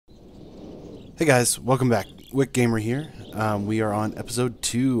Hey guys, welcome back. Wick Gamer here. We are on episode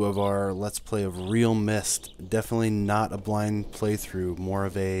 2 of our Let's Play of RealMyst. Definitely not a blind playthrough, more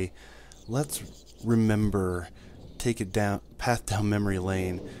of a let's remember, take it down, path down memory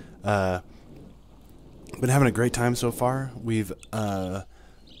lane. Been having a great time so far. We've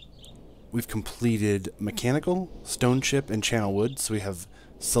completed Mechanical, Stone Chip, and Channel Wood, so we have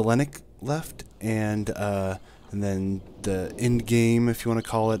Selenic left, and then the end game, if you want to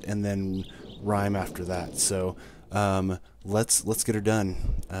call it, and then Rime after that. So let's get her done.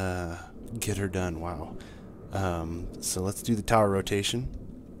 Get her done. Wow. So let's do the tower rotation.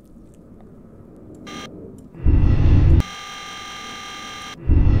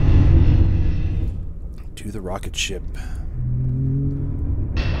 To the rocket ship.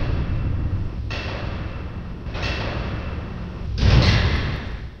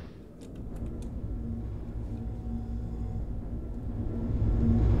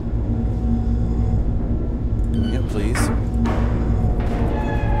 Please. Alright,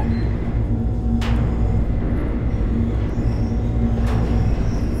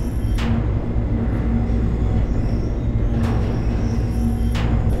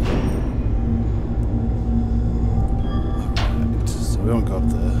 so we won't go up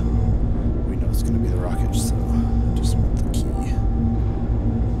the... We know it's going to be the rocket, so just want the key.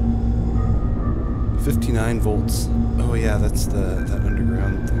 59 volts. Oh yeah, that's that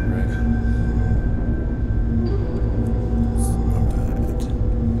underground thing, right?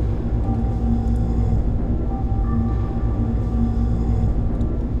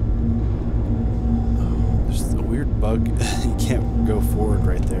 Bug, you can't go forward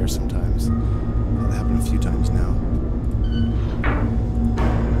right there sometimes. That happened a few times now.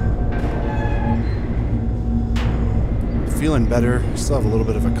 Feeling better. Still have a little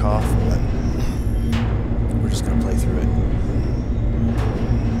bit of a cough, but we're just gonna play through it.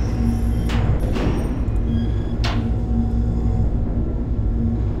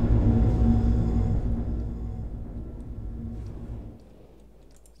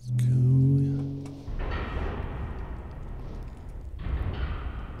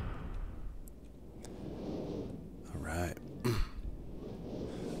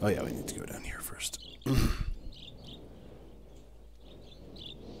 Oh yeah, we need to go down here first.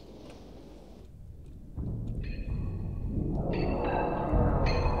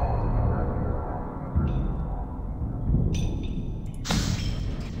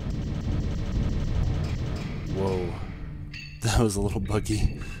 Whoa. That was a little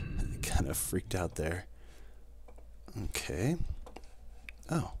buggy. Kind of freaked out there. Okay.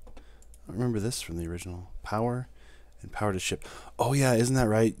 Oh. I remember this from the original. Power. And power to ship. Oh yeah, isn't that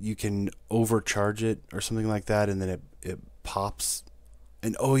right? You can overcharge it or something like that, and then it pops.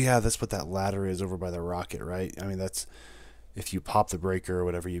 And oh yeah, that's what that ladder is over by the rocket, right? I mean, that's if you pop the breaker or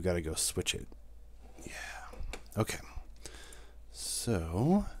whatever, you got to go switch it. Yeah. Okay.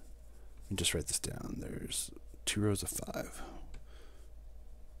 So let me just write this down. There's 2 rows of 5.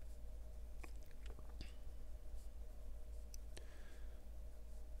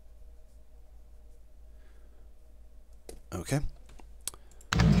 Okay.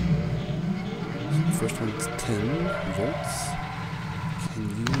 So the first one's 10 volts. Can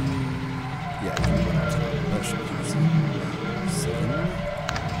you... Yeah, you can go up to that. That should be easy. 7.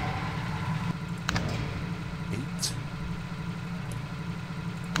 8.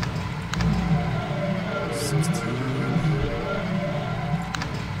 16.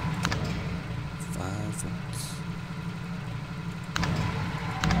 5 volts.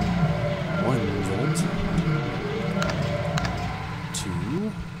 1 volt.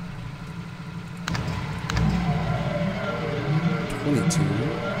 22, 19,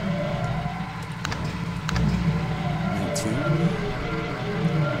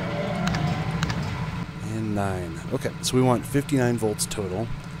 and 9. Okay, so we want 59 volts total.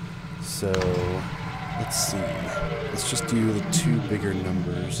 So let's see. Let's just do the 2 bigger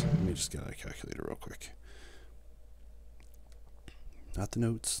numbers. Let me just get a calculator real quick. Not the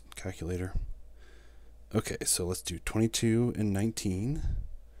notes, calculator. Okay, so let's do 22 and 19.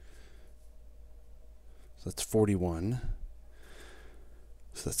 So that's 41.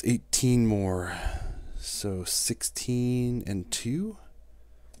 So that's 18 more. So 16 and 2.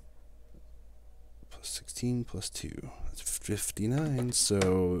 Plus 16 plus 2. That's 59.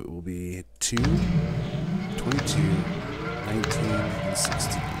 So it will be 2, 22, 19, and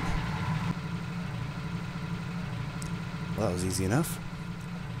 16. Well, that was easy enough.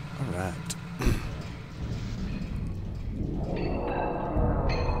 Alright.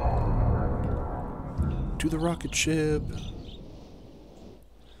 To the rocket ship.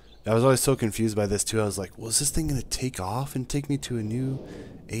 I was always so confused by this too. I was like, well, is this thing going to take off and take me to a new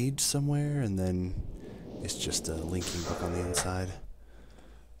age somewhere, and then it's just a linking book on the inside.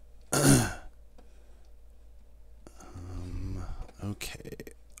 Okay.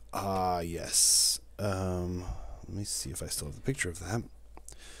 Yes. Let me see if I still have the picture of that.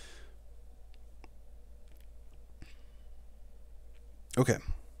 Okay.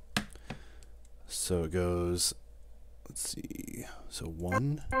 So it goes, let's see. So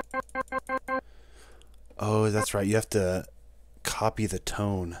 1. Oh, that's right. You have to copy the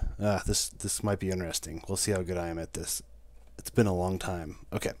tone. This might be interesting. We'll see how good I am at this. It's been a long time.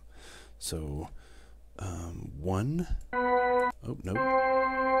 Okay. So 1. Oh, nope.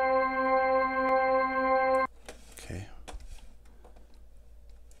 Okay.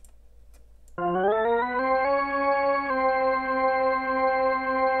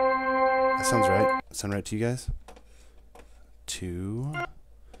 That sounds right. Sound right to you guys? 2.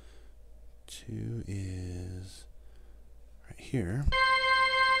 2 is right here.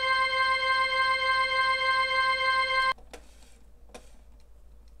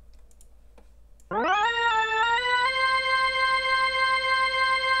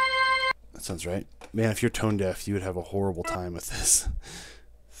 That sounds right. Man, if you're tone deaf, you would have a horrible time with this.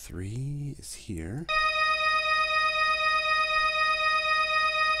 3 is here.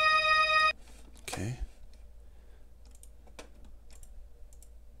 Okay.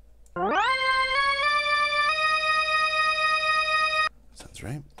 Sounds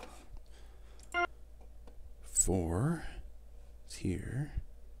right. 4 is here.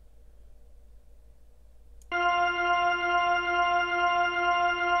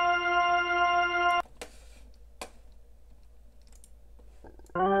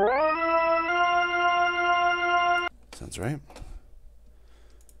 Sounds right.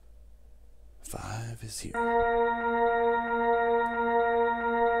 5 is here.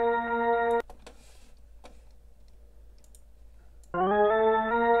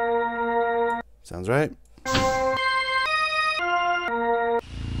 Sounds right.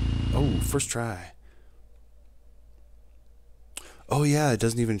 Oh, first try. Oh yeah, it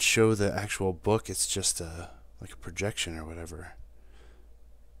doesn't even show the actual book. It's just like a projection or whatever.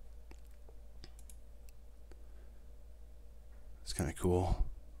 It's kind of cool.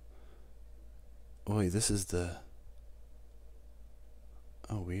 Oh wait, this is the...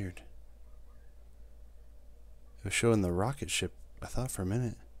 Oh, weird. It was showing the rocket ship, I thought, for a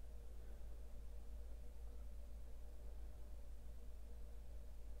minute.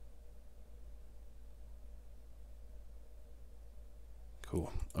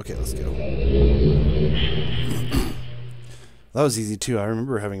 Cool. Okay, let's go. That was easy too. I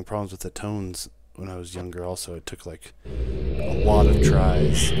remember having problems with the tones when I was younger also. It took like a lot of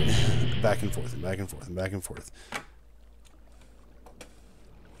tries. Back and forth and back and forth and back and forth.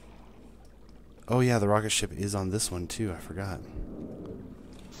 Oh yeah, the rocket ship is on this one too. I forgot.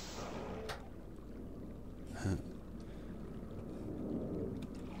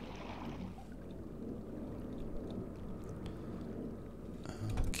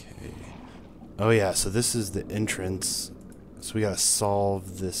 Okay. Oh yeah, so this is the entrance. So we gotta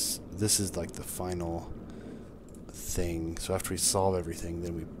solve this. This is like the final thing. So after we solve everything,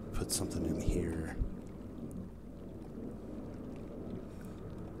 then we put something in here.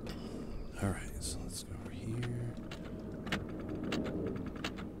 Alright, so let's go over here.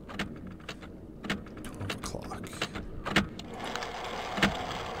 12 o'clock.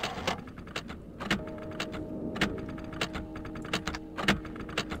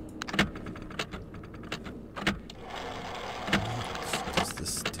 What does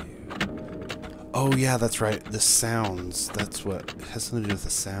this do? Oh yeah, that's right. The sounds. That's what it has something to do with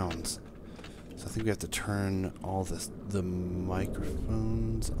the sounds. So I think we have to turn all the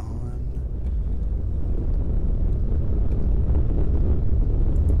microphones on.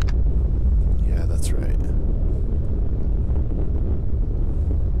 Yeah, that's right.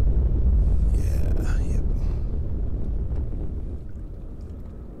 Yeah, yep.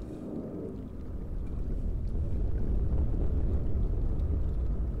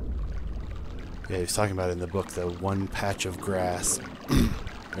 Yeah, he was talking about it in the book, the one patch of grass.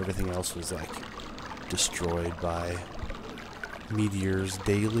 Everything else was like destroyed by meteors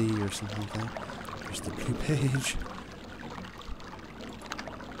daily or something like that. There's the blue page.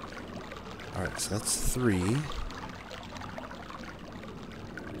 Alright, so that's 3.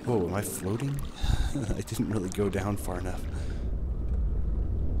 Whoa, am I floating? I didn't really go down far enough.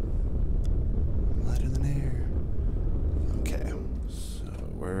 Lighter than air. Okay, so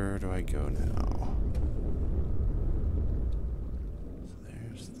where do I go now? So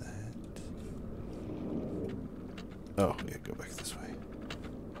there's that. Oh, yeah, go back this way.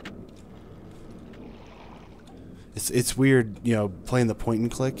 it's weird, you know, playing the point and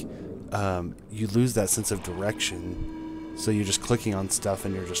click. You lose that sense of direction, so you're just clicking on stuff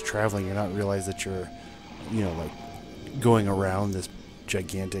and you're just traveling. You're not realize that you're, you know, like going around this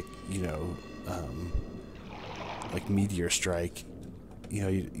gigantic, you know, like meteor strike. You know,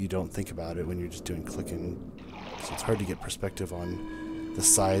 you don't think about it when you're just doing clicking. So it's hard to get perspective on the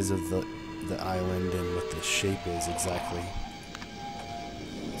size of the island and what the shape is exactly.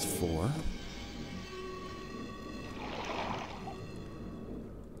 It's 4.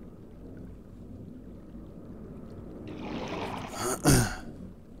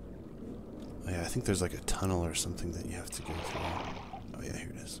 I think there's like a tunnel or something that you have to go through. Oh yeah, here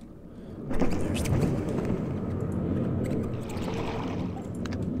it is. There's the wind.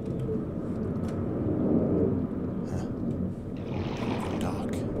 Huh.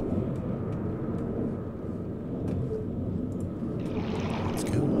 Dock. Let's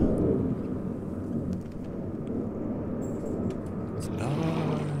go. It's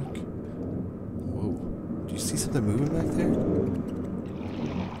dark. Whoa. Do you see something moving back there?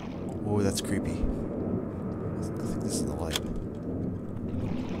 Oh, that's creepy. I think this is the light.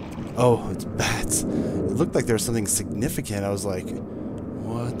 Oh, it's bats. It looked like there was something significant. I was like,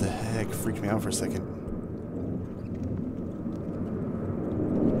 what the heck? Freaked me out for a second.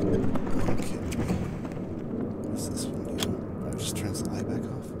 Okay. What's this one do? Oh, just turns the light back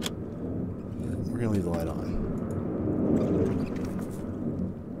off. We're gonna leave the light on.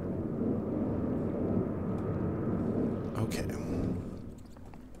 Okay.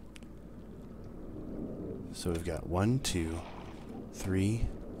 So we've got 1, 2, 3,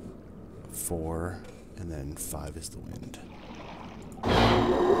 4, and then 5 is the wind. 1,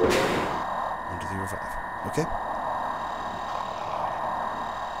 2, 3, 4, 5. Okay.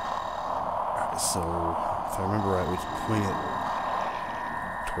 Alright, so if I remember right, we just point it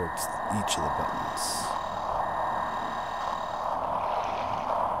towards each of the buttons.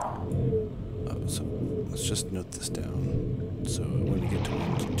 So let's just note this down. So when we get to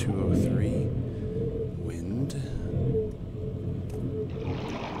wind 203, wind.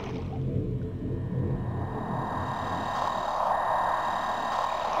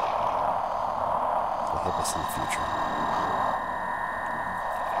 It'll help us in the future.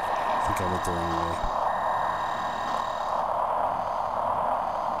 I think I went the wrong way.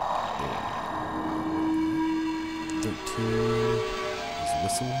 13 is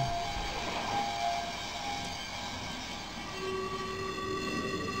whistle.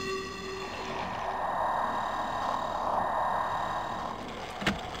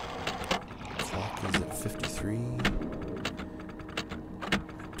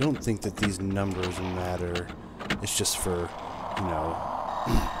 I don't think that these numbers matter. It's just for, you know,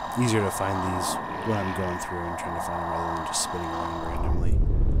 easier to find these when I'm going through and trying to find them rather than just spinning around randomly.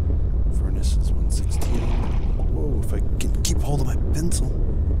 Furnace is 116. Whoa, if I can keep hold of my pencil.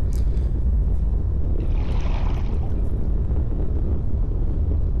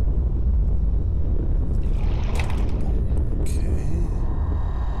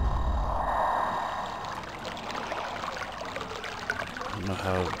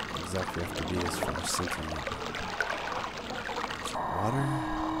 How exactly have to be as far as syncing it. Water.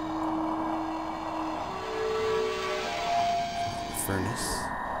 Furnace.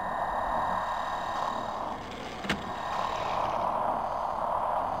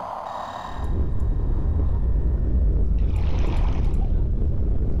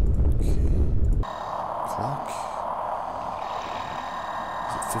 Okay. Clock.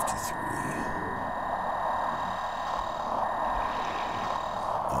 Is it 53?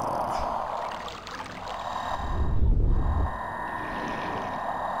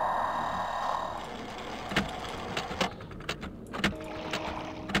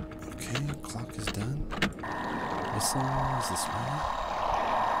 Is this way?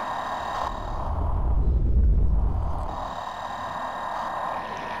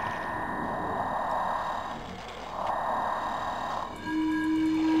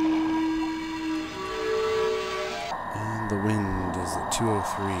 And the wind is at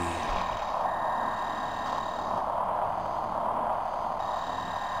 203.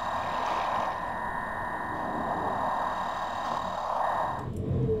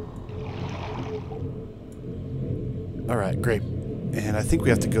 Alright, great. And I think we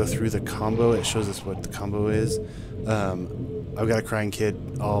have to go through the combo. It shows us what the combo is. I've got a crying kid.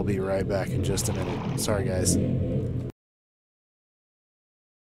 I'll be right back in just a minute. Sorry, guys.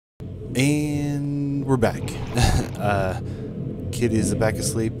 And we're back. Kid is back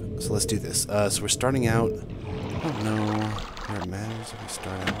asleep, so let's do this. So we're starting out. I don't know where it matters if we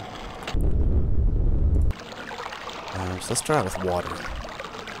start out. So let's start out with water.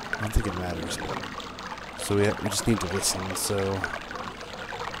 I don't think it matters, but... So So we just need to listen. So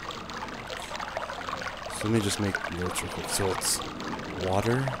let me just make notes real quick. So it's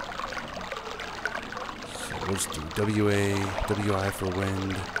water. So we'll just do WA, WI for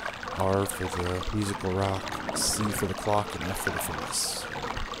wind, R for the musical rock, C for the clock, and F for the furnace.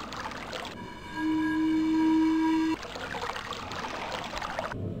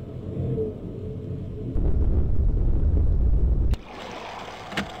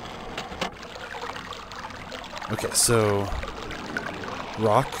 Okay, so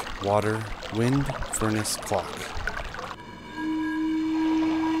rock, water, wind, furnace, clock.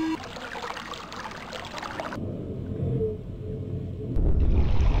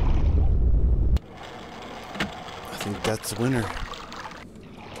 I think that's the winner.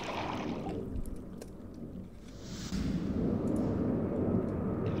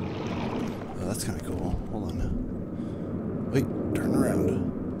 Oh, that's kind of cool. Hold on now. Wait, turn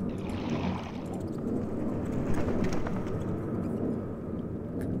around.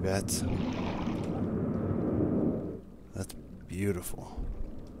 That's beautiful.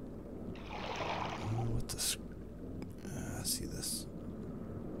 What the? I see this.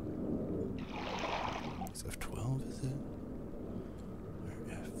 It's F12, is it? Or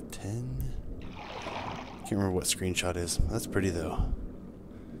F10? Can't remember what screenshot is. That's pretty though,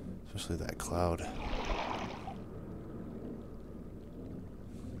 especially that cloud.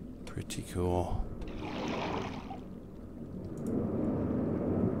 Pretty cool.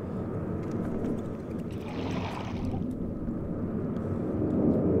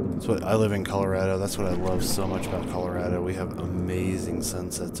 That's what I live in Colorado. That's what I love so much about Colorado. We have amazing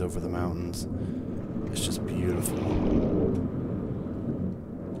sunsets over the mountains. It's just beautiful.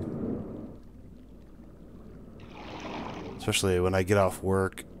 Especially when I get off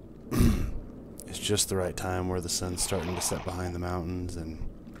work, it's just the right time where the sun's starting to set behind the mountains and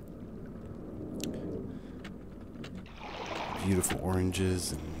beautiful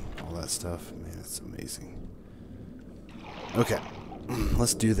oranges and all that stuff. Man, it's amazing. Okay.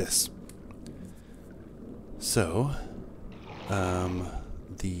 Let's do this. So,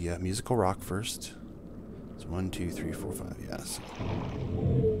 the musical rock first. It's 1, 2, 3, 4, 5. Yes.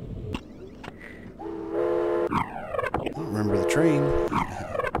 I don't remember the train.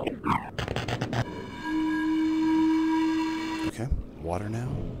 Okay, water now.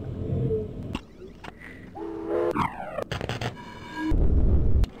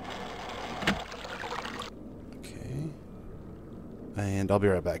 And I'll be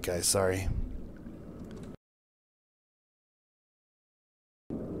right back, guys. Sorry.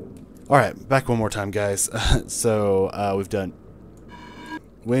 Alright, back one more time, guys. So, we've done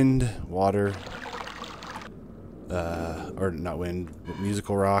wind, water, or not wind, but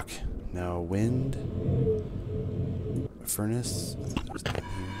musical rock. Now wind, furnace,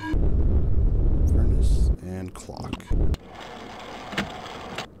 furnace, and clock.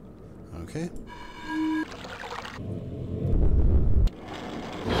 Okay.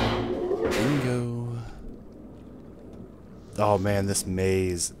 Bingo. Oh man, this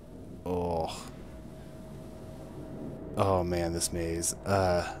maze. Oh man, this maze.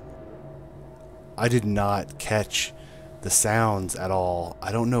 I did not catch the sounds at all.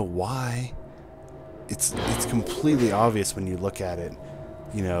 I don't know why. It's completely obvious when you look at it,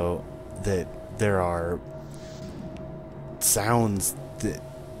 you know, that there are sounds that,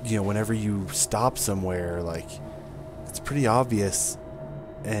 you know, whenever you stop somewhere, like, it's pretty obvious.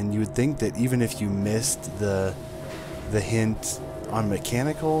 And you would think that even if you missed the hint on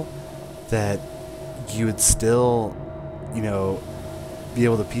mechanical, that you would still, you know, be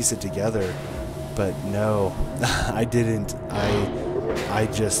able to piece it together. But no, I didn't. I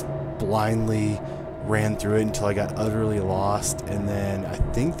just blindly ran through it until I got utterly lost. And then I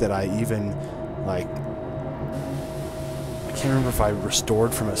think that I even, like, I can't remember if I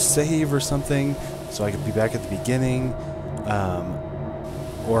restored from a save or something so I could be back at the beginning.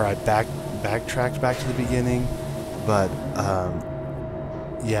 Or I backtracked back to the beginning, but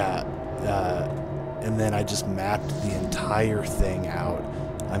yeah, and then I just mapped the entire thing out.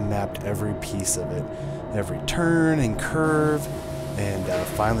 I mapped every piece of it, every turn and curve, and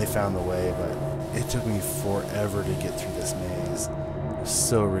finally found the way, but it took me forever to get through this maze. It was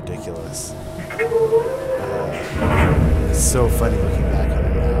so ridiculous. It's so funny looking back on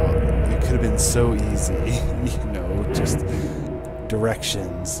it now. It could have been so easy, you know, just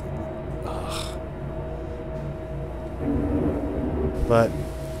directions. Ugh. But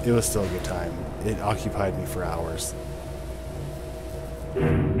it was still a good time. It occupied me for hours.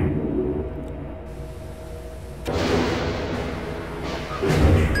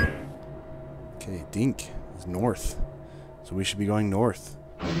 Okay, Dink is north. So we should be going north,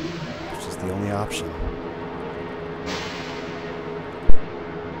 which is the only option.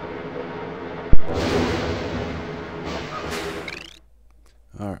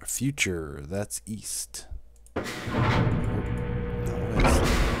 Alright, future. That's east. Oh, not west.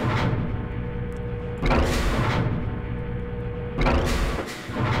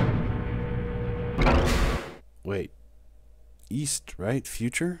 Wait. East, right?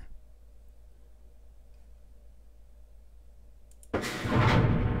 Future?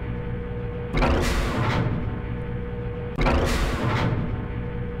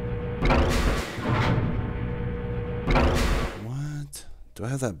 What? Do I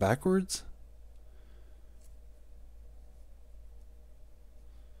have that backwards?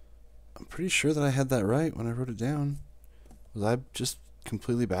 I'm pretty sure that I had that right when I wrote it down. Was I just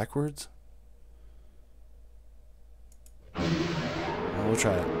completely backwards? Well, we'll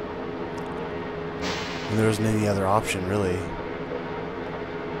try it. And there wasn't any other option, really.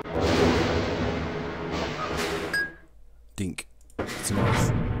 Dink. It's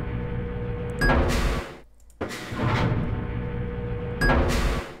north.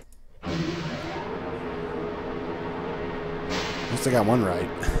 At least I got one right.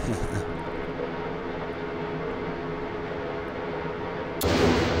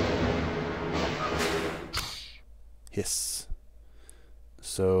 Hiss.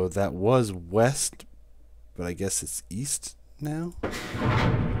 So that was west, but I guess it's east now?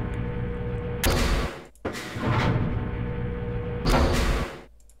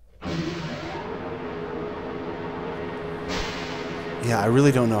 Yeah, I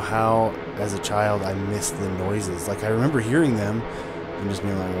really don't know how, as a child, I missed the noises. Like, I remember hearing them and just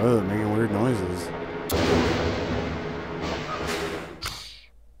being like, oh, they're making weird noises.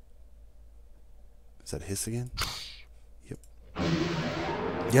 Is that hiss again? Yep.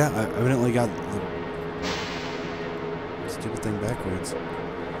 Yeah, I evidently got the stupid thing backwards.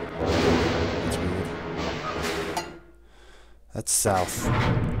 That's weird. That's south.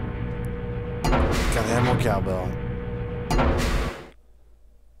 Gotta have more cowbell.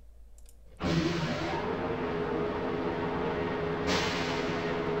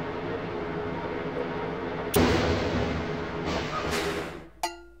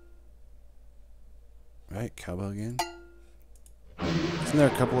 Right, cowbell again. Isn't there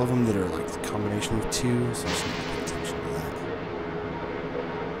a couple of them that are like the combination of two? So I just need to pay attention to that.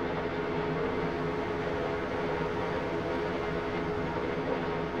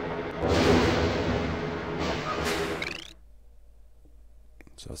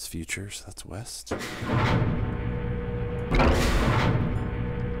 So that's future, so that's west.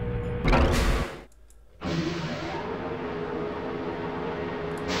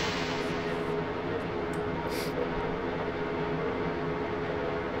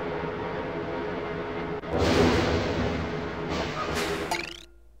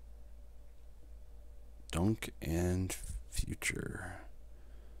 Dunk and future.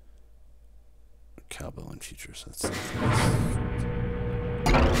 Cowbell and future, so that's southwest.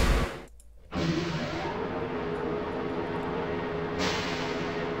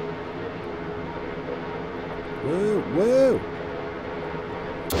 Whoa, whoa!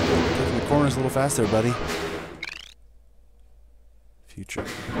 Taking the corners a little faster, buddy. Future.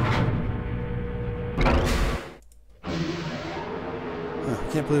 Huh,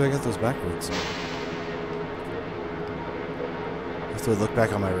 I can't believe I got those backwards. I have to look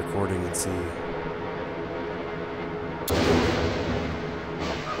back on my recording and see.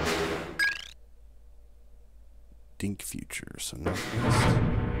 Dink future, so northwest.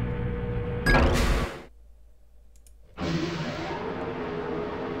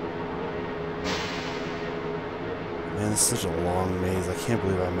 Man, this is such a long maze. I can't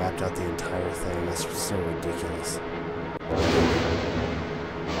believe I mapped out the entire thing. That's so ridiculous.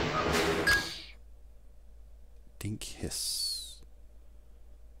 Dink hiss.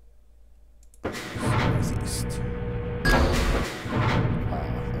 Northeast. Wow,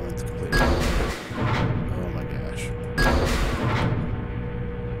 that's completely wrong. Oh my gosh.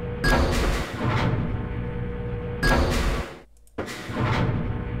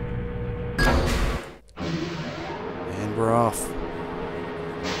 And we're off.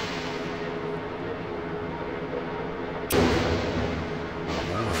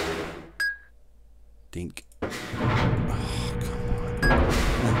 Dink. Oh, come on.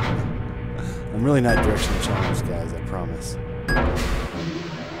 I'm really not directionally challenged, guys, I promise.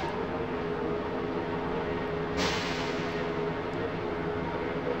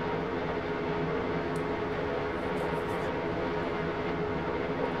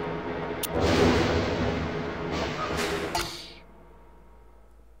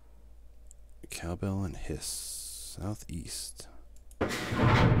 Cowbell and hiss. Southeast.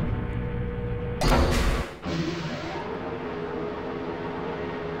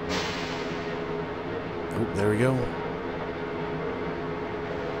 Oh, there we go.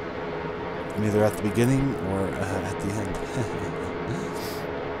 I'm either at the beginning or at the end.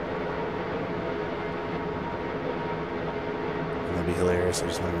 That'd be hilarious. I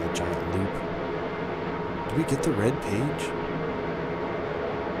just went in a giant loop. Did we get the red page?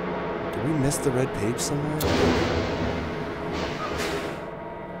 Did we miss the red page somewhere?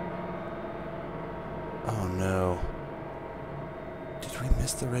 Oh no. Did we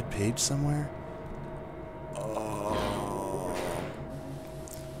miss the red page somewhere? Oh.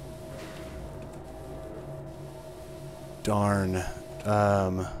 Darn.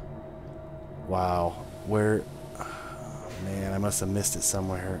 Wow. Where... Man, I must have missed it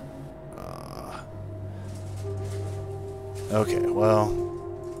somewhere. Okay, well...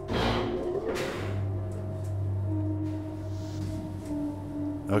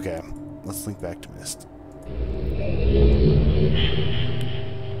 Okay, let's link back to Myst.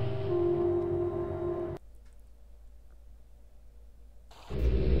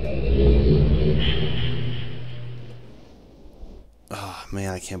 Oh,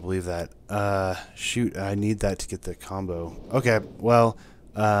 man, I can't believe that. Shoot, I need that to get the combo. Okay, well,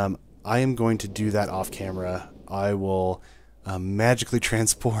 I am going to do that off camera. I will magically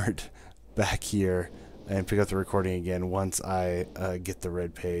transport back here and pick up the recording again once I get the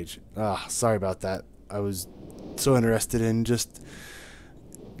red page. Sorry about that. I was so interested in just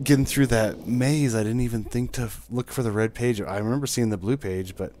getting through that maze, I didn't even think to look for the red page. I remember seeing the blue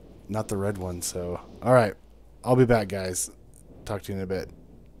page, but not the red one. So, all right, I'll be back, guys. Talk to you in a bit.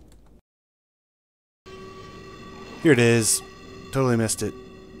 Here it is. Totally missed it.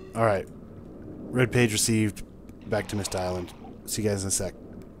 All right, red page received. Back to Myst Island. See you guys in a sec.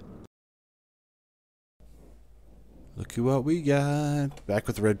 Look at what we got. Back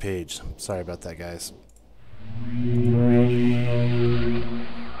with the red page. Sorry about that, guys. You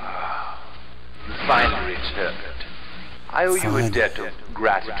finally returned. I owe you a debt of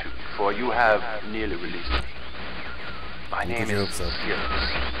gratitude, for you have nearly released me. My name is Selenic.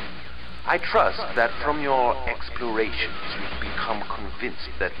 I trust that from your explorations you've become convinced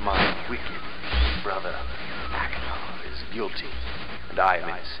that my wicked brother is guilty, and I am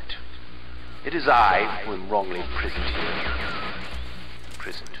innocent. It is I who am wrongly imprisoned here.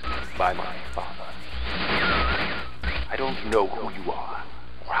 Imprisoned by my father. I don't know who you are,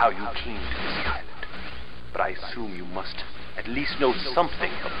 or how you came to this island, but I assume you must at least know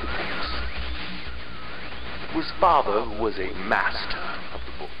something of the books. It was father who was a master of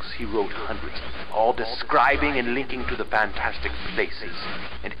the books. He wrote hundreds of them, all describing and linking to the fantastic places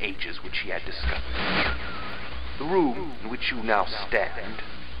and ages which he had discovered. The room in which you now stand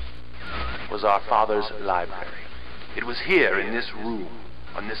was our father's library. It was here, in this room,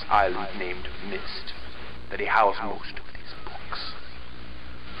 on this island named Myst, that he housed most of these books.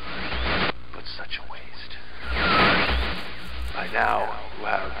 But such a waste. By now, you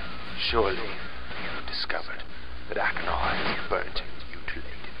have surely discovered that Achenar has burnt and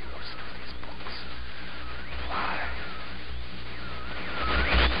mutilated most of these books. Why?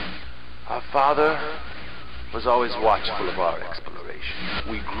 Our father was always watchful of our exploration.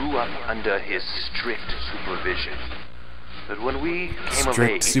 We grew up under his strict supervision. But when we came of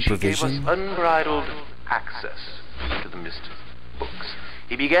age, he gave us unbridled access to the Myst books.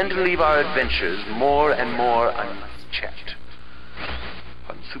 He began to leave our adventures more and more unchecked.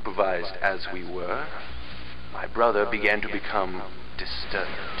 Unsupervised as we were, my brother began to become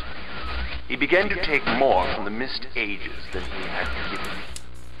disturbed. He began to take more from the Myst ages than he had given.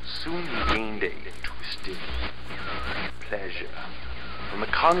 Soon he gained a twisted pleasure from the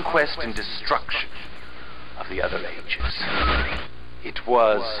conquest and destruction of the other ages. It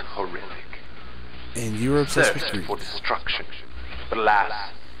was horrific. And you were obsessed with Thirst for destruction. But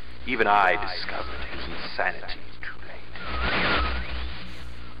alas, even I discovered his insanity too late.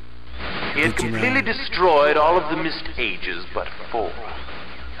 He had completely destroyed all of the Myst ages but 4.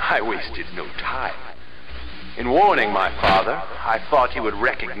 I wasted no time. In warning my father, I thought he would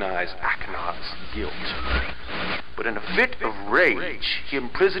recognize Achenar's guilt. But in a fit of rage, he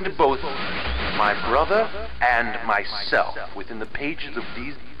imprisoned both my brother and myself within the pages of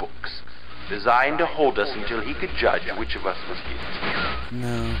these books, designed to hold us until he could judge which of us was guilty.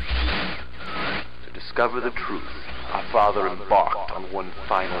 No. To discover the truth, our father embarked on one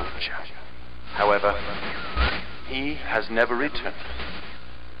final journey. However, he has never returned.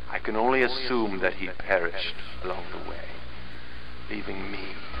 I can only assume that he perished along the way, leaving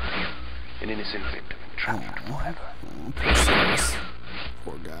me, an innocent victim, trapped forever. Poor Silas.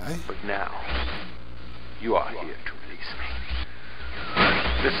 Poor guy. But now, you are here to release me.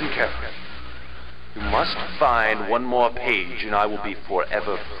 Listen carefully. You must find one more page and I will be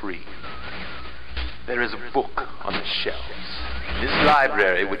forever free. There is a book on the shelves. This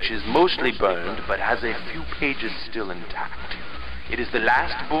library, which is mostly burned, but has a few pages still intact. It is the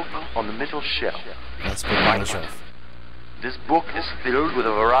last book on the middle shelf. Last book on the shelf. This book is filled with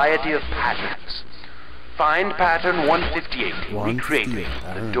a variety of patterns. Find pattern 158. Recreate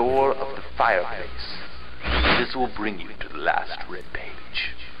the door of the fireplace. This will bring you to the last red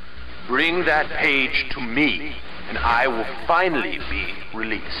page. Bring that page to me, and I will finally be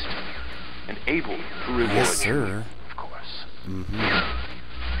released and able to reward you, of course.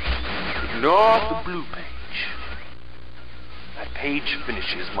 Ignore the blue page. That page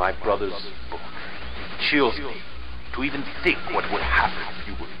finishes my brother's book. It chills me to even think what would happen if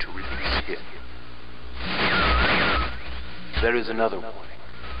you were to release him. There is another warning.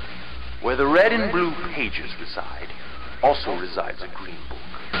 Where the red and blue pages reside, also resides a green book.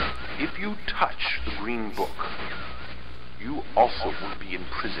 If you touch the green book, you also will be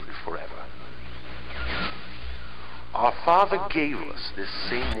imprisoned forever. Our father gave us this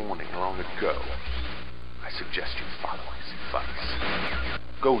same warning long ago. I suggest you follow his advice.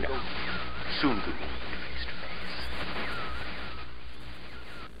 Go now. Soon we will meet face to face.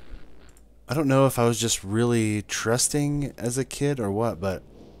 I don't know if I was just really trusting as a kid or what, but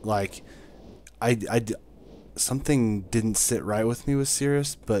like, something didn't sit right with me with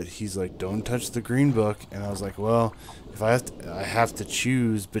Sirius, but he's like, don't touch the green book, and I was like, well, if I have to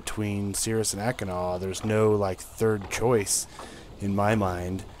choose between Sirius and Akinaw, there's no like third choice in my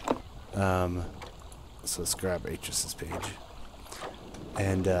mind. So let's grab Atris's page,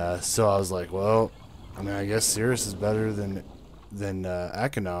 and so I was like, well, I mean, I guess Sirius is better than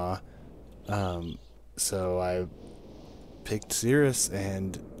Akinaw, so I picked Sirius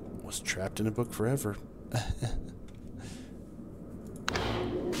and was trapped in a book forever.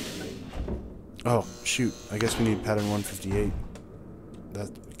 Oh, shoot. I guess we need pattern 158.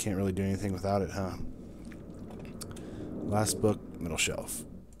 We can't really do anything without it, huh? Last book, middle shelf.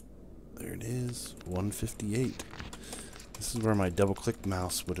 There it is, 158. This is where my double-click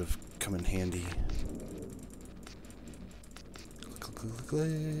mouse would have come in handy. Click, click, click,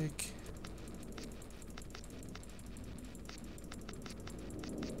 click.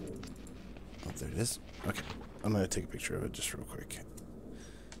 Oh, there it is. Okay, I'm going to take a picture of it just real quick,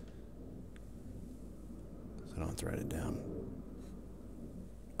 so I don't have to write it down.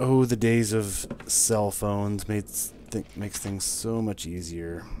 Oh, the days of cell phones makes things so much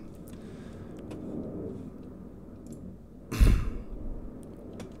easier.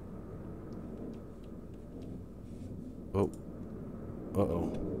 Oh.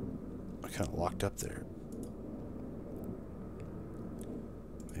 Uh-oh. I kind of locked up there.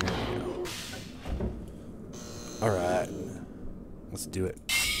 There we go. Alright. Let's do it.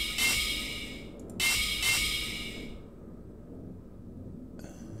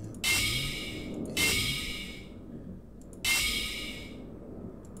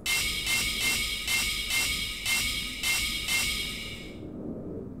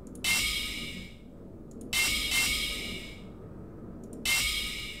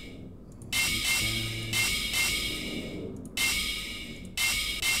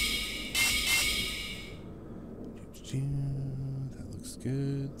 That looks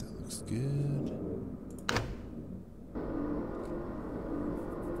good. That looks good.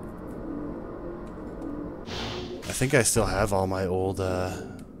 I think I still have all my old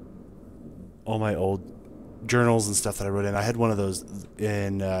journals and stuff that I wrote in. I had one of those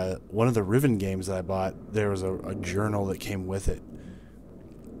in one of the Riven games that I bought. There was a journal that came with it,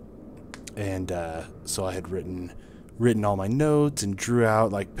 and so I had written all my notes and drew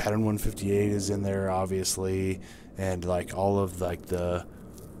out, like, pattern 158 is in there, obviously, and like all of like the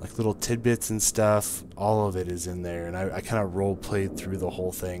little tidbits and stuff, all of it is in there. And I kind of role played through the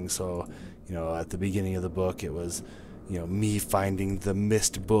whole thing. So, you know, at the beginning of the book, it was, you know, me finding the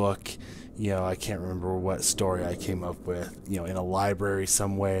missed book. You know, I can't remember what story I came up with, you know, in a library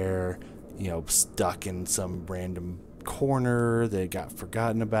somewhere, you know, stuck in some random corner that got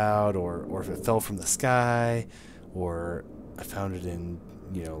forgotten about, or if it fell from the sky, or I found it in,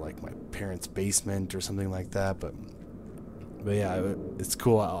 you know, like my parents' basement or something like that. But yeah, it's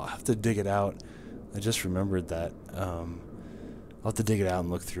cool. I'll have to dig it out. I just remembered that. I'll have to dig it out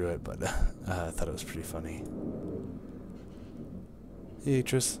and look through it, but I thought it was pretty funny. Hey,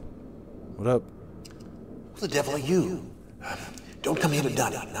 Atris. What up? Who the devil are you? Don't come here to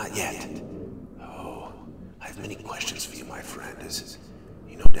done it, not yet. Oh, I have many questions for you, my friend, as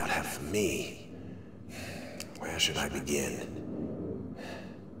you no doubt have for me. Where should I begin?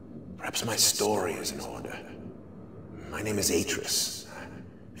 Perhaps my story is in order. My name is Atris.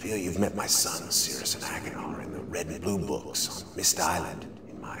 I feel you've met my sons, Sirius and Akinaw, in the red and blue books on Mist Island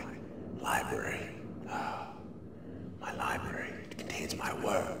in my library.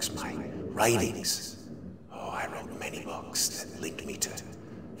 writings. Oh, I wrote many books that linked me to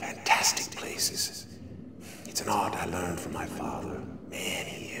fantastic places. It's an art I learned from my father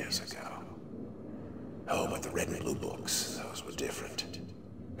many years ago. Oh, but the red and blue books, those were different.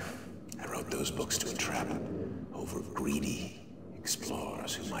 I wrote those books to entrap over greedy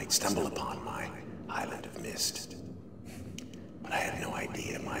explorers who might stumble upon my island of mist. But I had no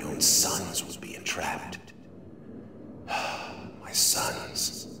idea my own sons would be entrapped. My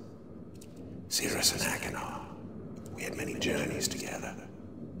sons. Cirrus and Achenar. We had many journeys together.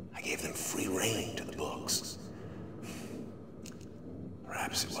 I gave them free rein to the books.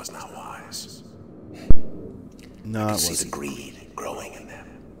 Perhaps it was not wise. No, I could see the greed growing in them.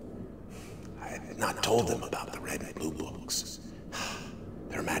 I had not told them about the red and blue books.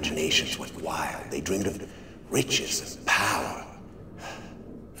 Their imaginations went wild. They dreamed of riches and power.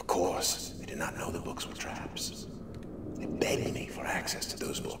 Of course, they did not know the books were traps. They begged me for access to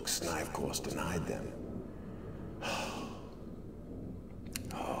those books, and I, of course, denied them.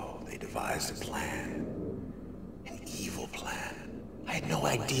 Oh, they devised a plan. An evil plan. I had no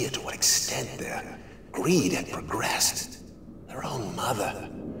idea to what extent their greed had progressed. Their own mother.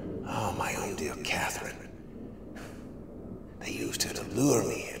 Oh, my own dear Catherine. They used her to lure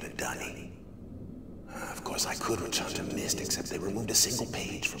me here to Dunny. Of course, I could return to Myst, except they removed a single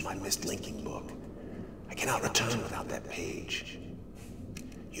page from my Myst linking book. I cannot return without that page.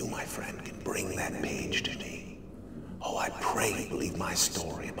 You, my friend, can bring that page to me. Oh, I pray you believe my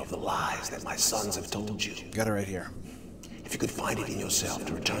story above the lies that my sons have told you. Got it right here. If you could find it in yourself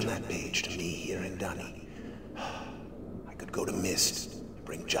to return that page to me here in Dunny, I could go to Myst and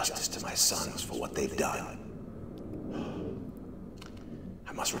bring justice to my sons for what they've done.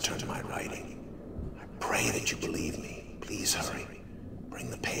 I must return to my writing. I pray that you believe me. Please hurry. Bring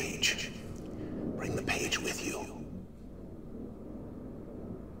the page. Bring the page with you.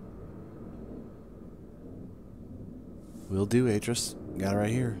 Will do, Atris. Got it right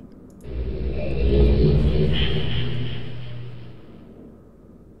here.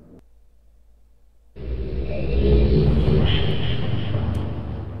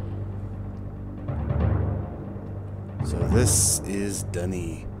 So this is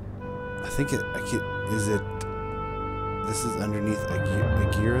Dunny. I think is it. This is underneath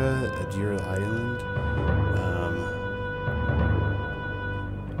Agira Island.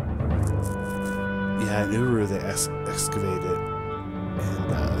 Yeah, in Uru they excavate it,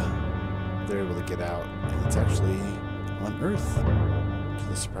 and they're able to get out, and it's actually on Earth, to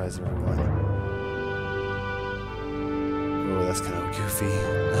the surprise of everyone. Oh, that's kind of goofy.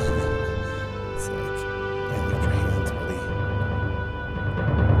 It's like, man, lift your hands, buddy.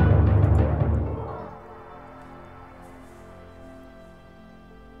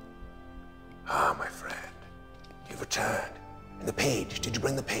 Ah, my friend. You've returned. And the page. Did you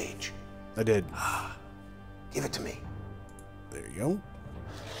bring the page? I did. Ah. Give it to me. There you go.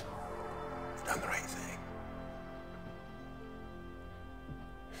 You've done the right thing.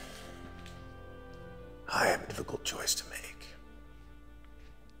 I have a difficult choice to make.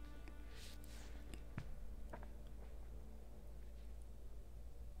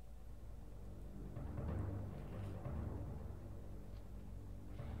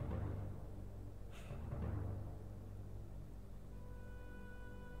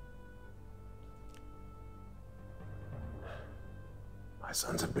 My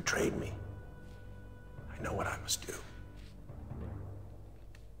sons have betrayed me. I know what I must do.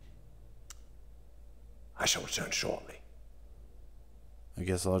 I shall return shortly. I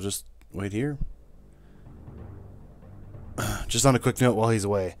guess I'll just wait here. Just on a quick note while he's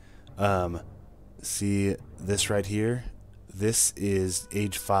away. See this right here? This is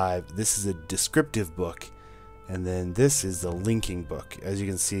age 5. This is a descriptive book. And then this is the linking book. As you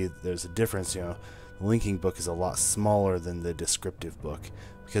can see, there's a difference, you know. The linking book is a lot smaller than the descriptive book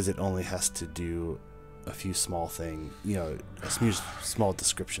because it only has to do a few small things, you know, a few small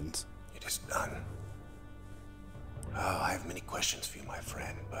descriptions. It is done. Oh, I have many questions for you, my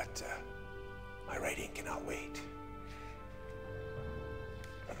friend, but my writing cannot wait.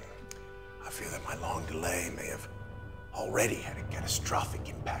 I fear that my long delay may have already had a catastrophic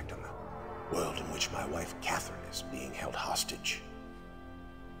impact on the world in which my wife Catherine is being held hostage.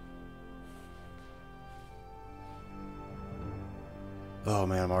 Oh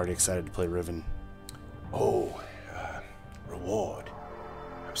man, I'm already excited to play Riven. Oh, reward.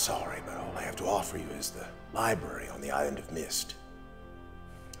 I'm sorry, but all I have to offer you is the library on the island of Myst.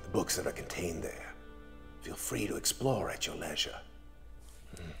 The books that are contained there. Feel free to explore at your leisure.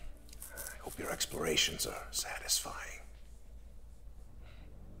 I hope your explorations are satisfying.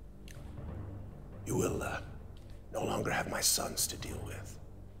 You will no longer have my sons to deal with.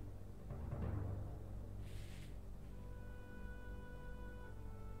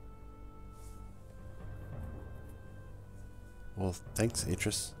 Well, thanks,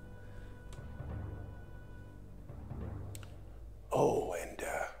 Atris. Oh, and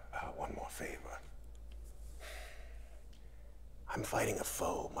one more favor. I'm fighting a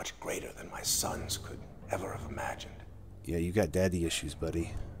foe much greater than my sons could ever have imagined. Yeah, you got daddy issues,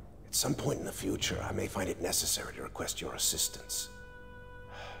 buddy. At some point in the future, I may find it necessary to request your assistance.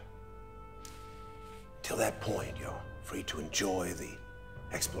 Till that point, you're free to enjoy the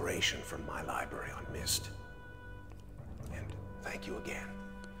exploration from my library on Myst. And thank you again.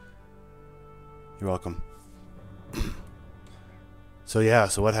 You're welcome. So yeah,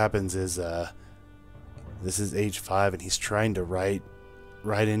 so what happens is this is age 5, and he's trying to write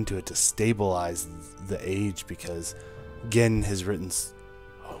into it to stabilize the age, because Gen has written.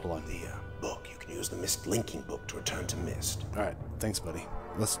 Hold on. The book. You can use the Myst linking book to return to Myst. All right, thanks, buddy.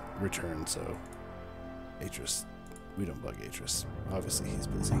 Let's return. So, Atris, we don't bug Atris. Obviously, he's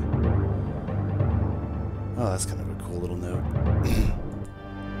busy. Oh, that's kind of a cool little note.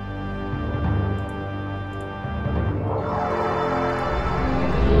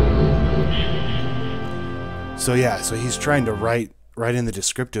 So yeah, so he's trying to write in the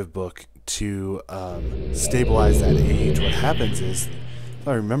descriptive book to stabilize that age. What happens is, if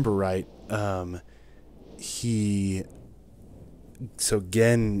I remember right, so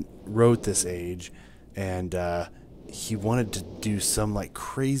Gen wrote this age, and he wanted to do some like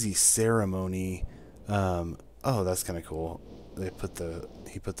crazy ceremony. Oh, that's kind of cool. He put the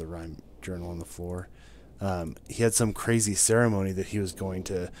Rime journal on the floor. He had some crazy ceremony that he was going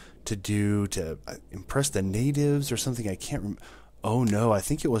to do to impress the natives or something. I can't remember. Oh no, I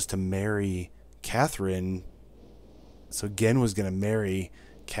think it was to marry Catherine. So Gen was going to marry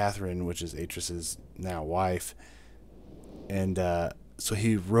Catherine, which is Atris's now wife. And so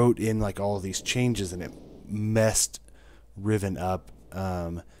he wrote in like all of these changes, and it messed Riven up,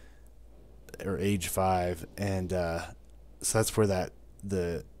 or age 5. And so that's where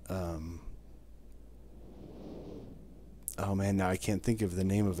oh man, now I can't think of the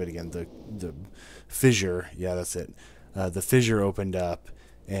name of it again. The fissure, yeah, that's it. The fissure opened up,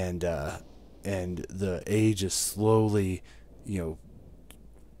 and the age is slowly,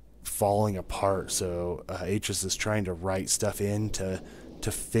 falling apart. So Atris is trying to write stuff in to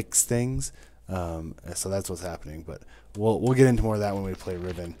fix things. So that's what's happening. But we'll get into more of that when we play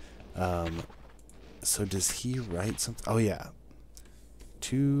Riven. So does he write something? Oh yeah,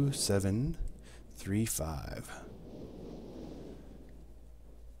 2735.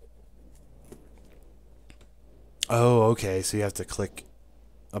 Oh, okay. So you have to click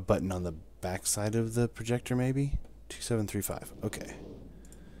a button on the back side of the projector, maybe? 2735. Okay.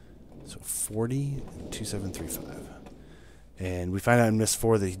 So 40 and 2735. And we find out in Myst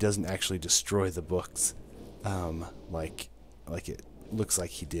 4 that he doesn't actually destroy the books, like it looks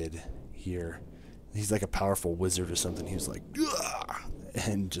like he did here. He's like a powerful wizard or something. He was like, "Ugh!"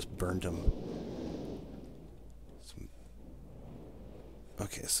 and just burned them.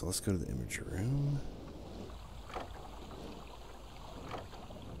 Okay, so let's go to the imager room.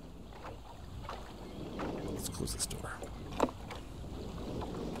 Let's close this door.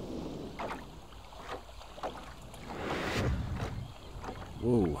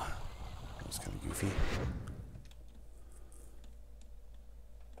 Whoa, that was kind of goofy.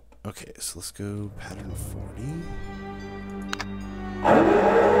 Okay, so let's go pattern 40.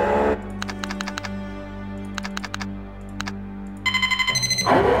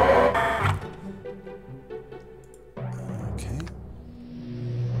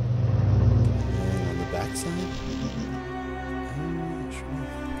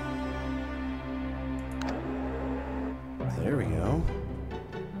 There we go.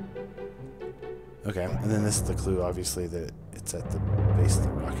 Okay, and then this is the clue, obviously, that it's at the base of the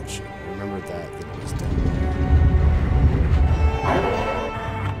rocket ship. Remember that it was down there.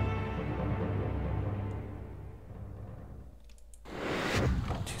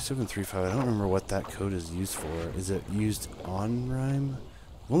 2735. I don't remember what that code is used for. Is it used on Rime?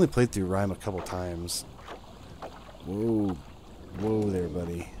 I've only played through Rime a couple times. Whoa. Whoa there,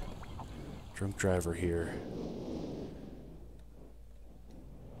 buddy. Drunk driver here.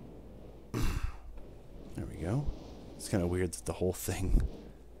 There we go. It's kind of weird that the whole thing...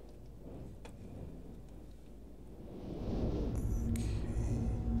 Okay.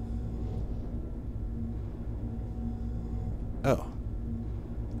 Oh.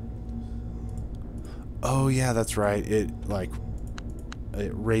 Oh yeah, that's right. It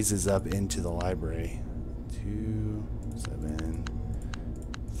raises up into the library. 2, 7,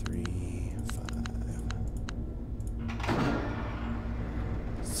 3, 5.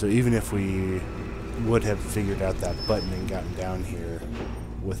 So even if we would have figured out that button and gotten down here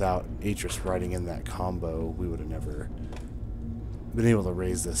without Atris writing in that combo, we would have never been able to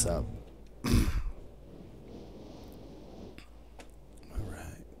raise this up.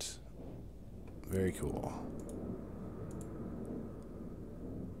 Alright. Very cool.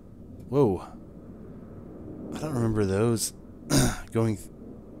 Whoa. I don't remember those going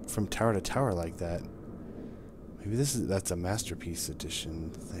from tower to tower like that. Maybe that's a Masterpiece Edition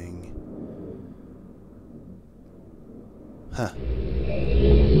thing. Huh.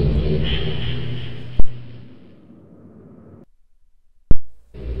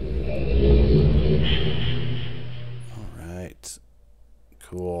 Alright.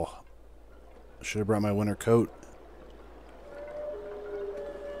 Cool. Should have brought my winter coat.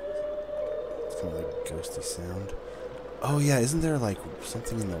 It's kind of like a ghosty sound. Oh yeah, isn't there like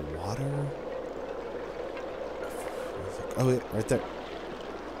something in the water? Oh, wait, right there.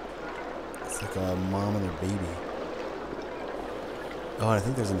 It's like a mom and her baby. Oh, I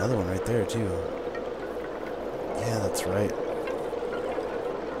think there's another one right there, too. Yeah, that's right.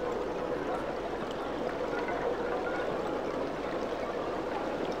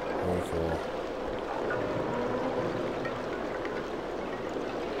 Very cool.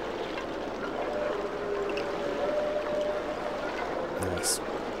 Nice.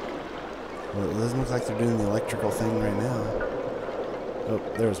 Well, it doesn't look like they're doing the electrical thing right now. Oh,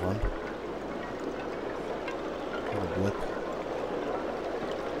 there's one. Little blip.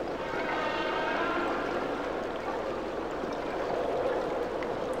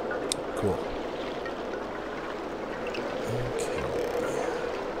 Cool. Okay.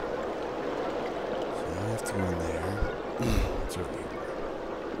 So now I have to go in there. It's over here.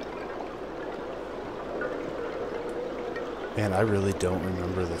 Man, I really don't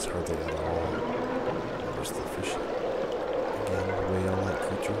remember this hardly at all. There's the fish. Again, whale-like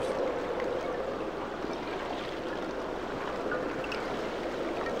creatures.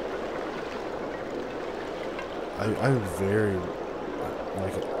 I very,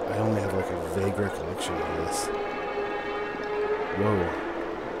 like, I only have like a vague recollection of this. Whoa.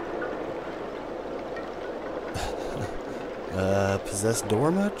 Possessed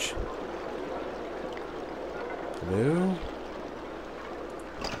door much? No?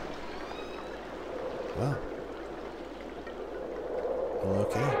 Wow. Well,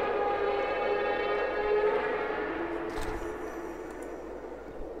 okay.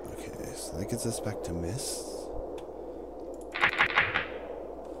 Okay, so that gets us back to Myst.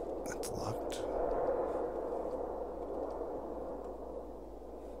 That's locked.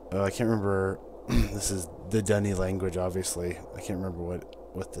 Oh, I can't remember. This is the Dunny language, obviously. I can't remember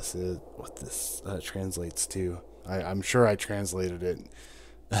what this is, what this translates to. I'm sure I translated it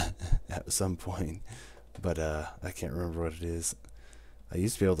at some point, but I can't remember what it is. I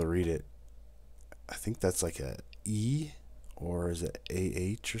used to be able to read it. I think that's like a E, or is it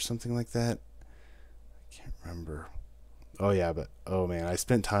AH or something like that? I can't remember. Oh yeah, but oh man, I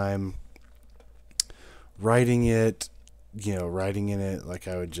spent time writing it, writing in it like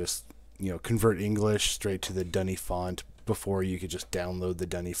I would just, convert English straight to the Dunny font before you could just download the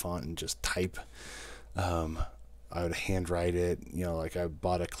Dunny font and just type. I would handwrite it, like I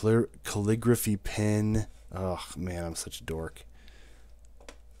bought a calligraphy pen. Oh man, I'm such a dork.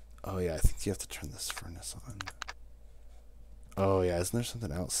 Oh yeah, I think you have to turn this furnace on. Oh yeah, isn't there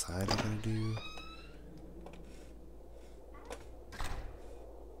something outside I'm gonna do?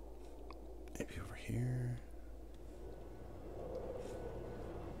 Maybe over here.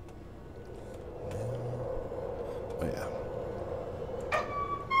 No. Oh yeah.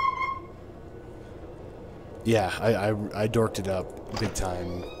 Yeah, I dorked it up big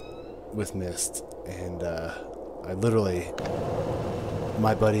time with Myst, and I literally,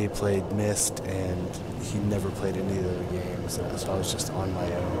 my buddy played Myst, and he never played any of the games, so I was just on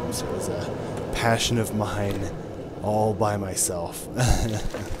my own. So it was a passion of mine, all by myself,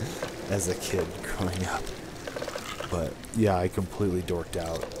 as a kid growing up. But yeah, I completely dorked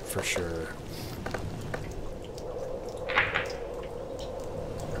out for sure.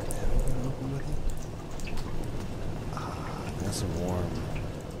 Nice and warm.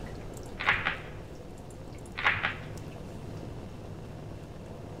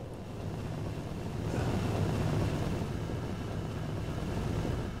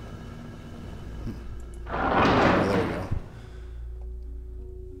 Oh, there we go.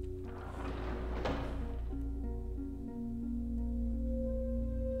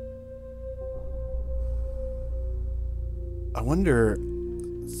 I wonder,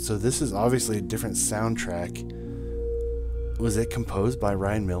 so this is obviously a different soundtrack. Was it composed by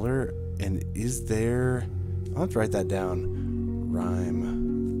Ryan Miller? And is there... I'll have to write that down.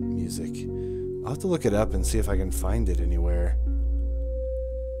 Rime music. I'll have to look it up and see if I can find it anywhere.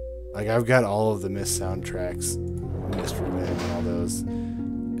 Like, I've got all of the Myst soundtracks. RealMyst, Rime, and all those.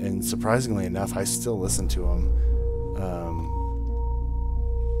 And surprisingly enough, I still listen to them.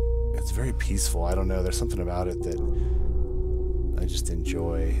 It's very peaceful. I don't know. There's something about it that I just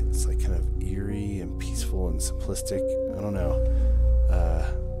enjoy. It's like kind of eerie and peaceful and simplistic. I don't know.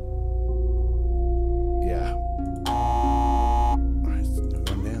 Yeah. Alright,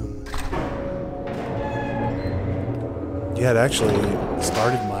 going down. Yeah, it actually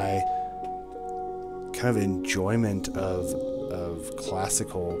started my kind of enjoyment of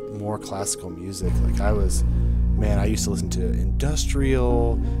more classical music. Like I used to listen to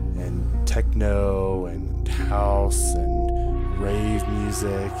industrial and techno and house and rave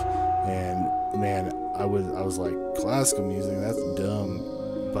music, and man, I was like, classical music, that's dumb.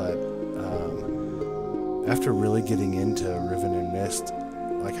 But after really getting into Riven and Mist,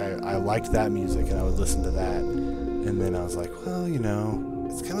 like I liked that music and I would listen to that, and then I was like, well, you know,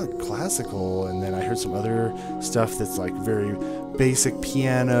 it's kind of classical. And then I heard some other stuff that's like very basic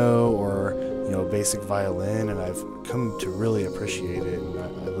piano or, you know, basic violin, and I've come to really appreciate it, and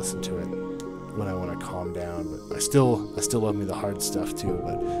I listen to it when I want to calm down. But I still love me the hard stuff too.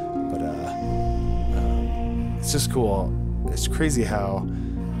 But it's just cool. It's crazy how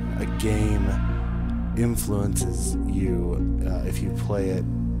a game influences you if you play it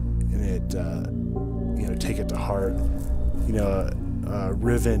and it you know, take it to heart. You know,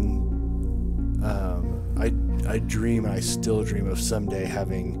 Riven. I dream, and I still dream of someday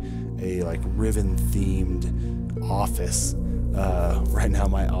having a like Riven themed office. Right now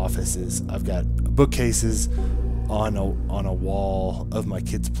my office is, I've got bookcases on a wall of my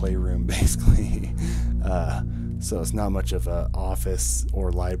kids' playroom basically. So it's not much of a office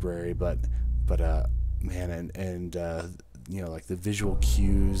or library, but man, and you know, like the visual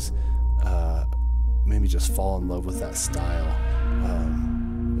cues made me just fall in love with that style.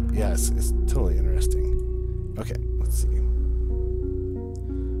 Yeah, it's totally interesting. Okay, let's see.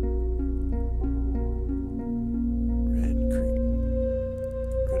 Red,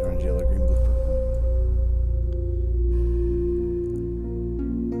 orange, yellow, green, blue, purple.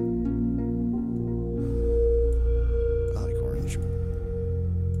 I like orange.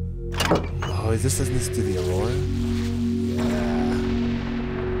 Oh, doesn't this do the Aurora? Yeah.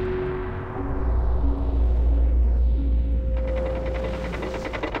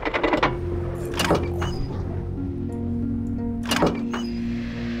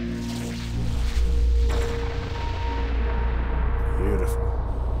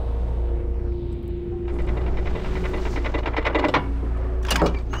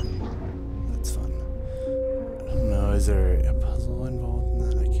 Is there a puzzle involved in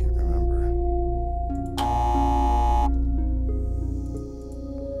that? I can't remember.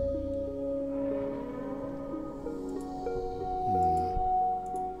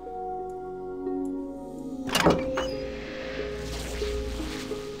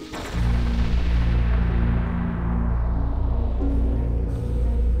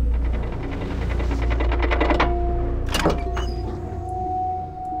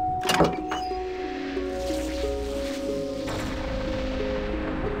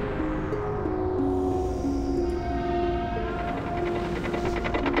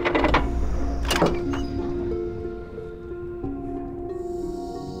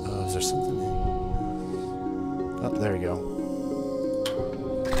 Is there something? Oh, there we go.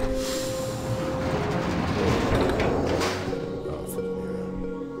 Oh, fucking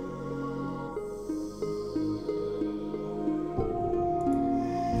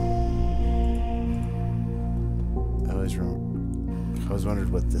I always wondered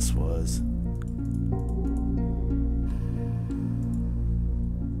what this was.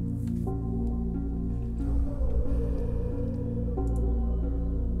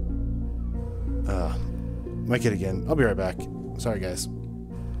 Might get again. I'll be right back. Sorry, guys.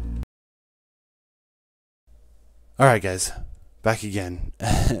 Alright, guys. Back again.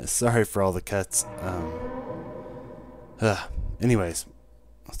 Sorry for all the cuts. Anyways,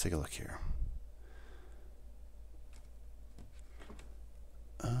 let's take a look here.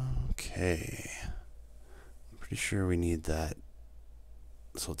 Okay. I'm pretty sure we need that.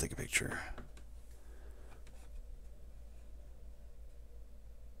 So we'll take a picture.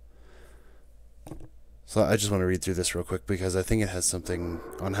 So I just want to read through this real quick because I think it has something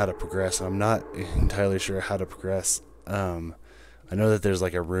on how to progress, and I'm not entirely sure how to progress. I know that there's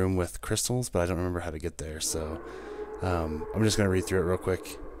like a room with crystals, but I don't remember how to get there. So I'm just going to read through it real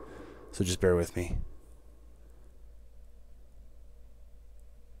quick. So just bear with me.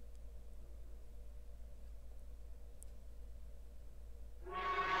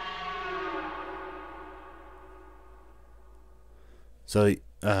 So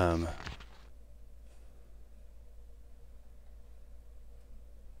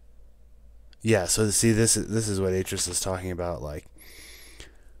Yeah, so see, this is what Atris is talking about. Like,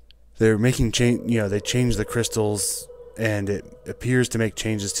 they're making change. You know, they change the crystals, and it appears to make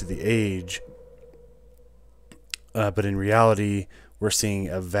changes to the age. But in reality, we're seeing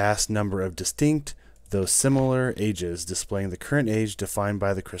a vast number of distinct, though similar, ages displaying the current age defined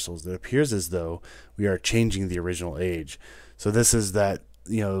by the crystals. It appears as though we are changing the original age. So this is that,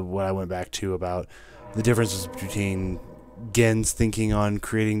 you know, what I went back to about the differences between Gen's thinking on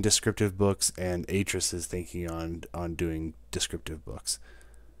creating descriptive books and Atris's thinking on doing descriptive books.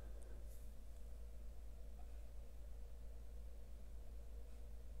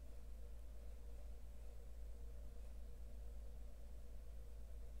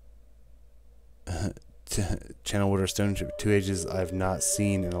 Channel Water Stone, 2 ages I've not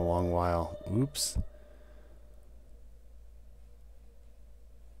seen in a long while. Oops.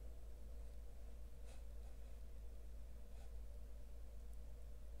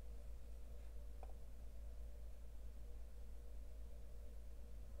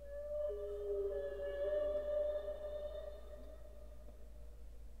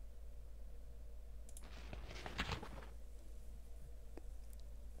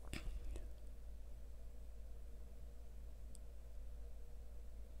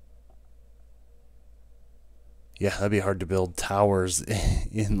 Yeah, that'd be hard to build towers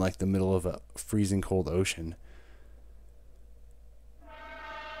in like the middle of a freezing cold ocean.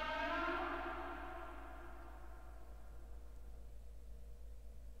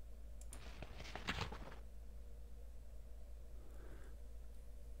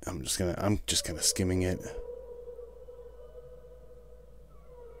 I'm just kind of skimming it.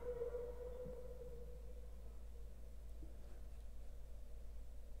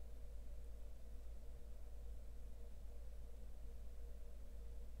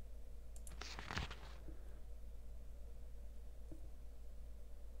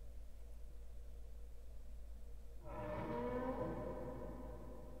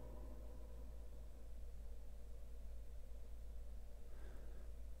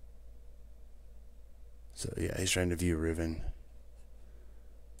 So yeah, he's trying to view Riven.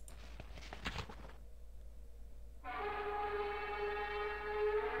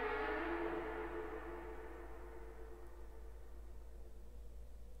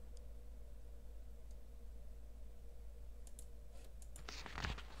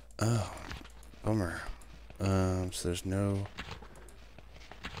 Oh, bummer. So there's no...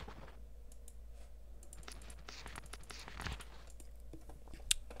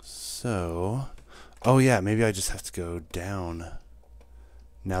 So... Oh yeah, maybe I just have to go down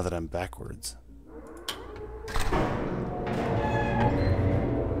now that I'm backwards.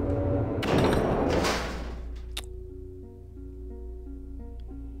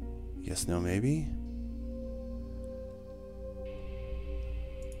 Yes, no, maybe?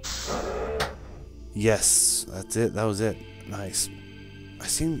 Yes, that's it. That was it. Nice. I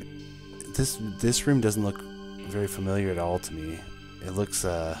seem... This room doesn't look very familiar at all to me. It looks,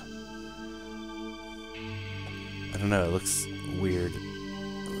 I don't know, it looks weird.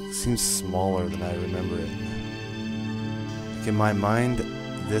 It seems smaller than I remember it. Like in my mind,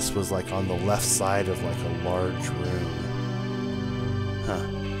 this was like on the left side of like a large room. Huh.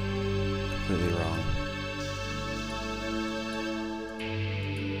 Completely wrong.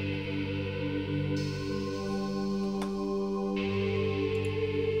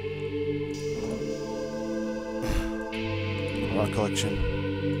 Rock collection.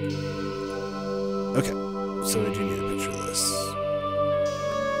 Okay. So we do need a picture of this.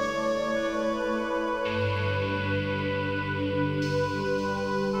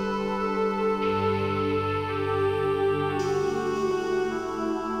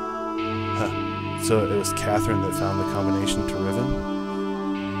 Huh. So it was Catherine that found the combination to Riven?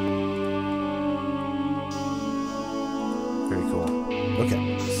 Very cool.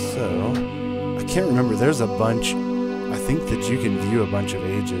 Okay, so I can't remember. There's a bunch. I think that you can view a bunch of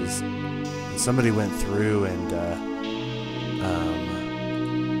ages. Somebody went through and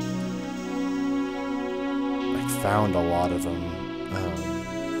like found a lot of them,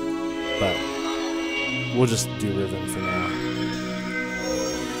 but we'll just do Riven for now.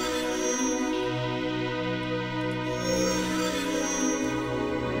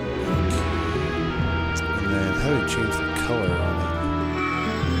 Okay. And then how do we change the color on it?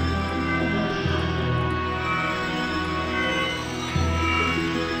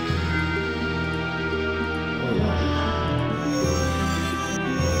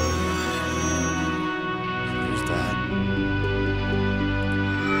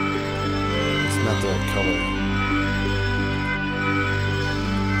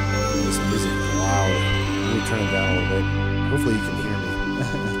 Turn it down a little bit. Hopefully you can hear me.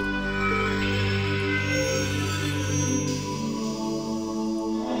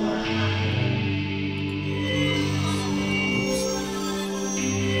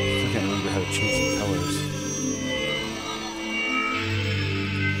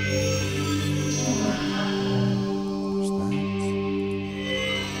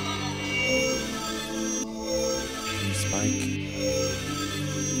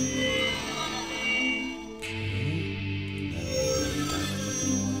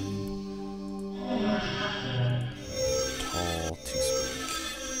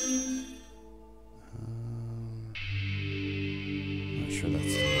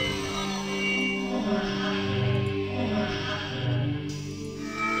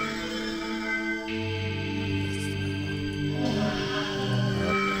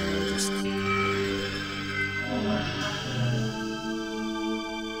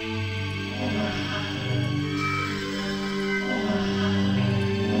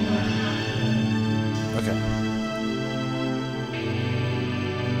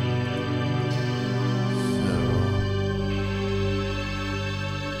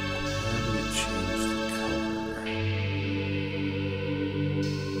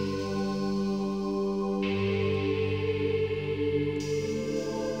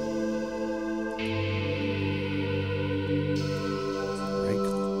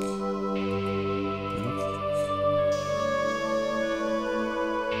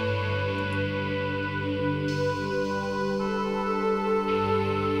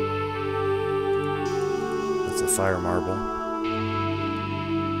 fire marble.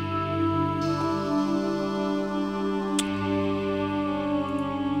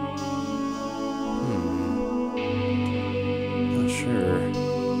 Not sure.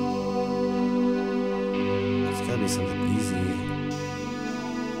 It's gotta be something easy.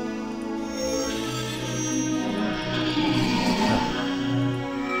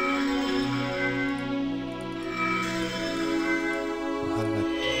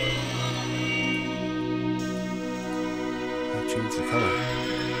 Change the color.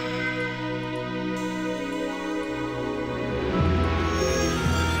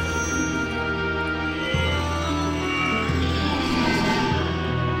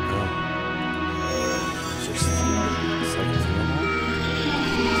 Oh. It's just like normal.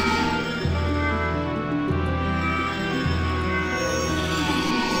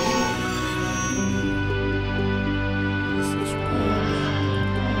 This is red.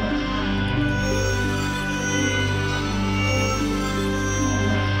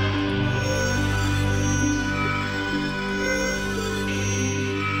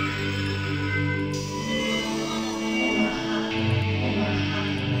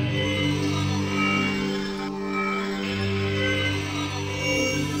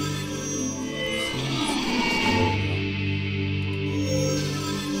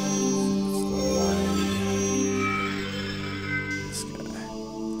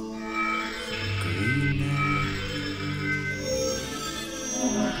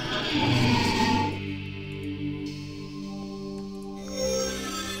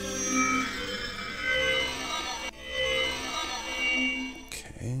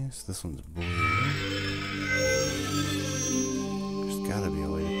 So this one's blue. There's gotta be a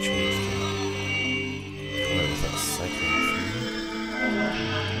way to change the color without cycling through.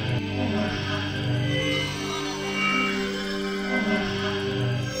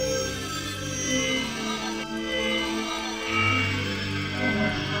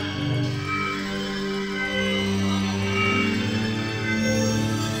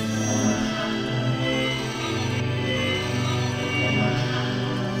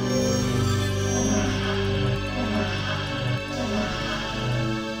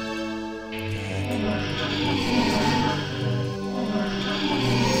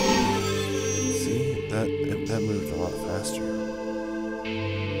 That moved a lot faster. Oh,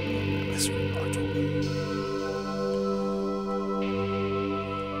 my screen locked open.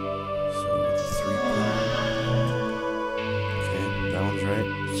 So the 3 point. Okay, that one's right.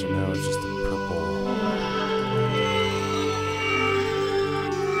 So now it's just the purple.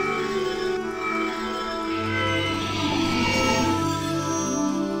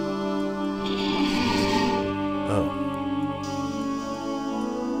 Oh.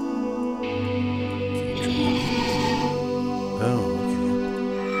 Oh,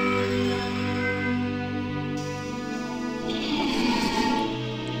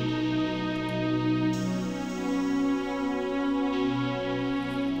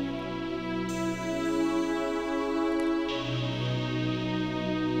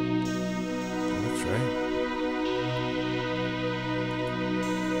 that's right.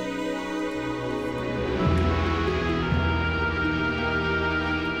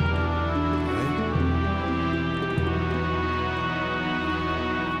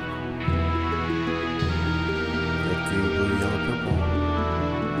 Green, blue, yellow, purple.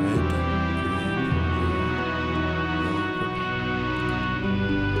 Red, green, blue, yellow, purple.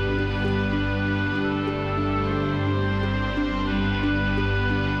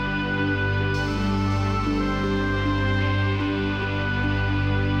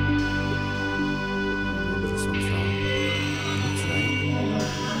 Maybe this one's wrong. That's right.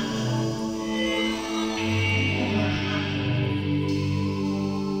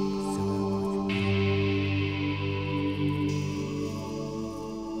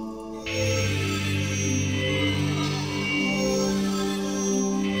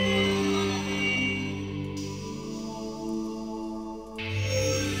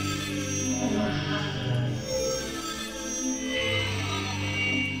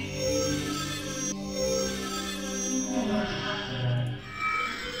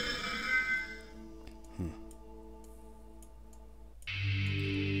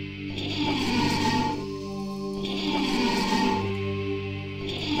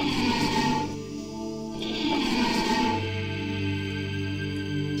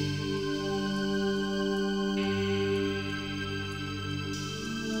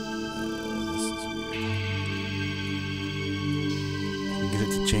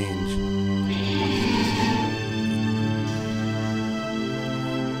 Change.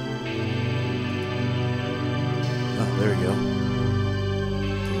 Oh, there we go.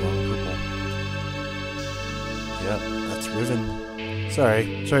 The wrong purple. Riven. Sorry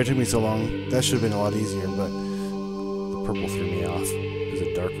it took me so long. That should have been a lot easier, but the purple threw me off. It was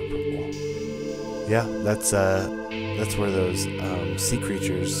a darker purple. Yeah, that's where those sea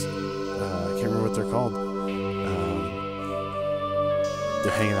creatures, I can't remember what they're called.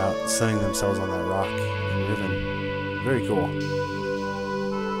 They're hanging out, sunning themselves on that rock in Riven. Very cool.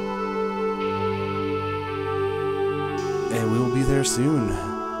 And we will be there soon.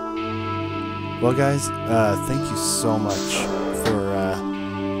 Well, guys, thank you so much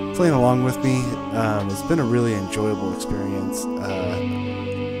for playing along with me. It's been a really enjoyable experience.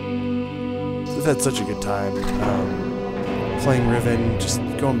 I've had such a good time playing Riven, just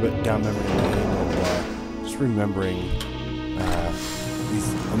going down memory lane and just remembering these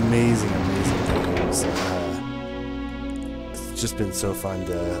amazing games. It's just been so fun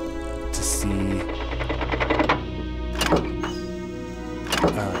to see.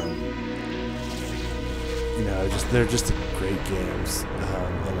 You know, they're just great games,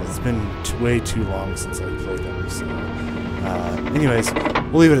 and it's been way too long since I played them. So, anyways,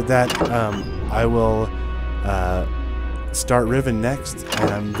 we'll leave it at that. I will start Riven next, and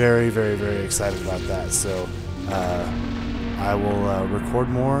I'm very excited about that. So, I will record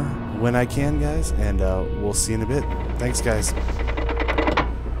more when I can, guys, and we'll see you in a bit. Thanks, guys.